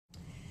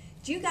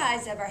Do you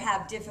guys ever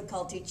have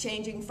difficulty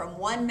changing from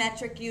one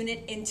metric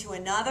unit into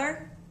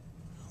another?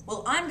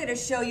 Well, I'm going to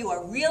show you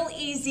a real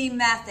easy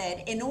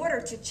method in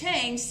order to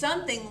change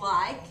something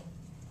like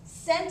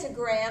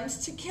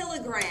centigrams to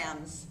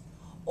kilograms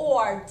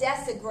or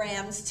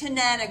decigrams to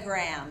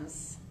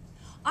nanograms.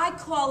 I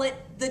call it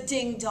the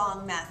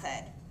ding-dong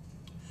method.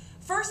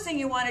 First thing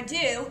you want to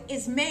do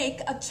is make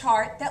a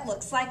chart that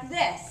looks like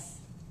this.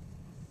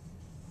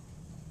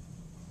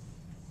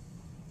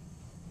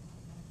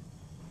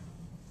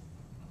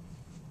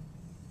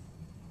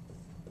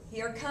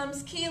 Here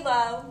comes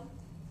kilo,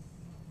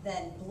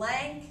 then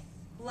blank,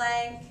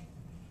 blank.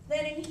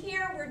 Then in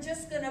here we're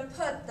just going to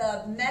put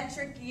the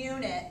metric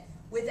unit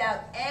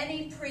without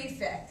any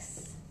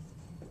prefix.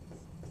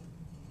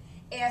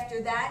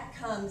 After that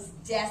comes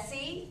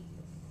deci,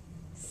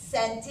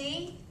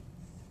 centi,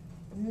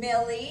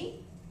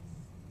 milli,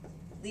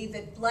 leave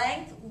it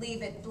blank,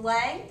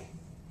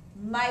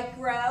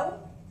 micro,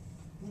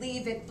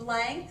 leave it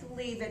blank,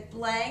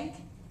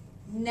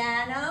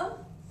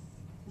 nano,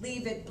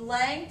 leave it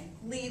blank,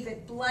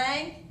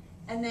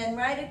 and then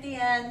right at the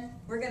end,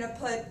 we're going to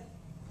put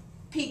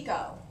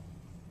pico.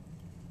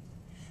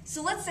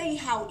 So let's see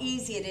how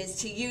easy it is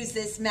to use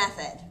this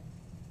method.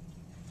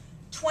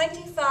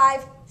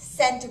 25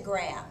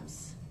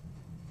 centigrams.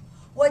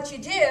 What you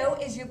do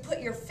is you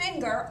put your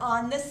finger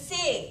on the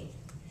C,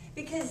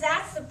 because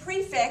that's the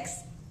prefix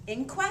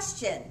in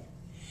question.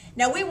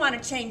 Now we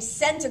want to change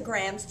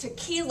centigrams to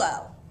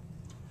kilo.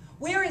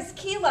 Where is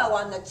kilo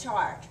on the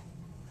chart?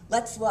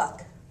 Let's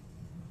look.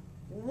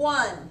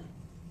 1,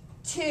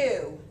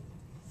 2,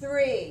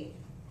 3,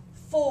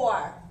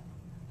 4,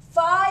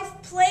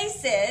 5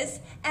 places,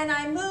 and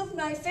I moved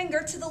my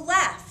finger to the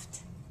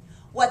left.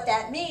 What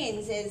that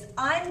means is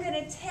I'm going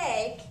to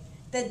take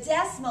the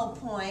decimal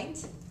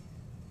point,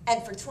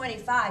 and for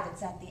 25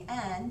 it's at the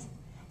end,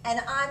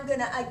 and I'm going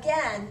to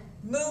again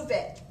move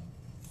it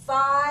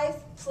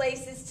 5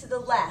 places to the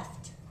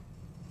left.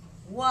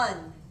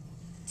 1,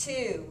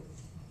 2,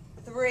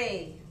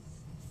 3,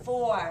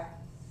 4,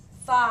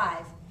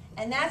 5.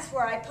 And that's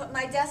where I put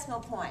my decimal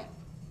point.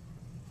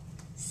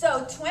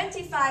 So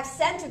 25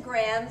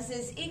 centigrams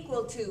is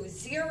equal to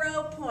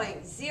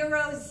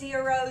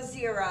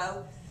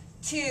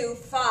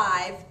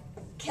 0.00025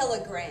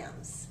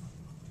 kilograms.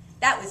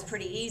 That was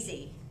pretty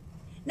easy.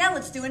 Now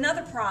let's do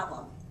another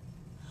problem.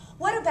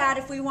 What about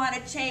if we want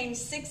to change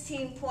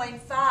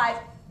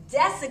 16.5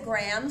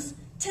 decigrams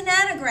to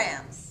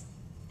nanograms?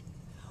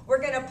 We're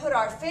going to put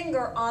our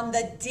finger on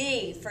the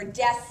D for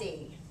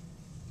deci.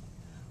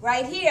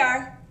 Right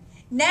here.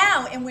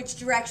 Now, in which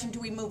direction do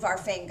we move our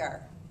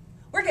finger?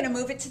 We're going to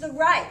move it to the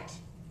right.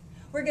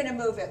 We're going to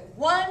move it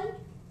 1,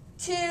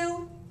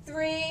 2,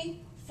 3,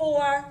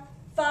 4,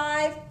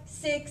 5,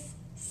 6,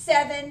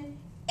 7,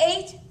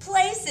 8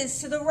 places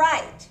to the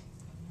right.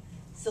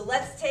 So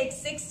let's take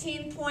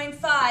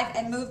 16.5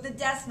 and move the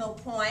decimal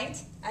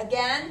point.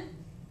 Again,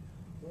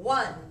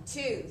 1,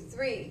 2,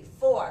 3,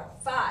 4,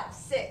 5,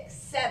 6,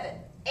 7,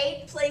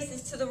 8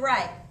 places to the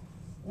right.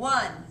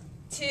 1,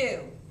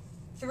 2,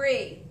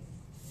 3,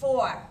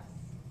 4,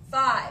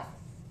 5,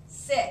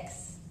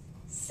 6,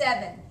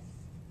 7,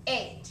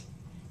 8.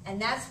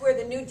 And that's where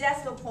the new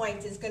decimal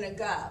point is going to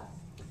go.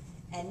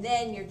 And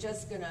then you're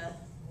just going to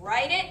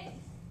write it.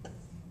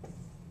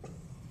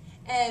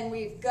 And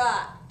we've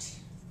got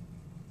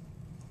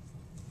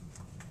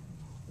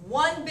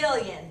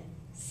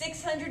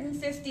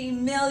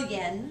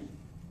 1,650,000,000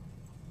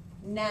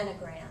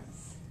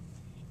 nanograms.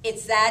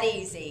 It's that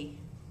easy.